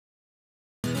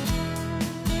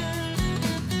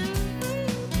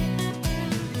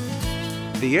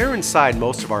The air inside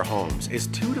most of our homes is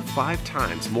 2 to 5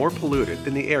 times more polluted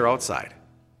than the air outside.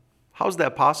 How's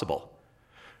that possible?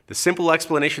 The simple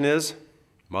explanation is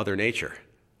Mother Nature.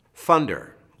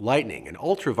 Thunder, lightning, and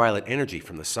ultraviolet energy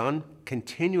from the sun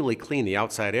continually clean the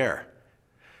outside air.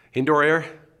 Indoor air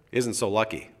isn't so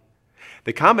lucky.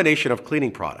 The combination of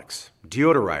cleaning products,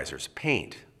 deodorizers,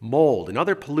 paint, mold, and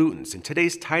other pollutants in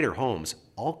today's tighter homes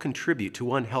all contribute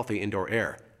to unhealthy indoor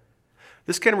air.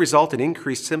 This can result in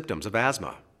increased symptoms of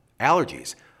asthma,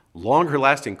 allergies,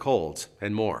 longer-lasting colds,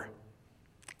 and more.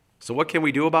 So what can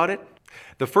we do about it?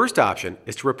 The first option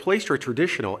is to replace your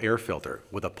traditional air filter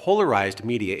with a polarized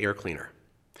media air cleaner.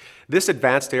 This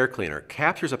advanced air cleaner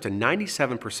captures up to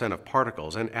 97% of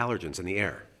particles and allergens in the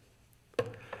air.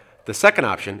 The second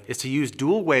option is to use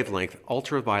dual wavelength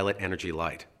ultraviolet energy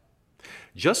light.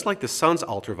 Just like the sun's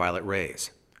ultraviolet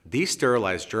rays, these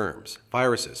sterilize germs,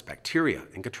 viruses, bacteria,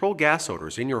 and control gas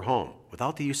odors in your home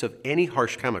without the use of any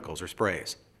harsh chemicals or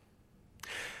sprays.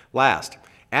 Last,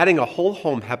 adding a whole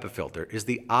home HEPA filter is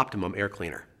the optimum air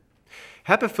cleaner.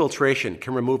 HEPA filtration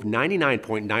can remove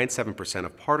 99.97%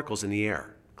 of particles in the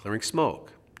air, clearing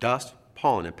smoke, dust,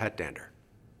 pollen, and pet dander.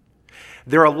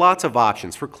 There are lots of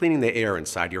options for cleaning the air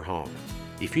inside your home.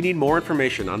 If you need more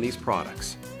information on these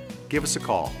products, give us a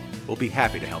call. We'll be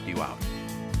happy to help you out.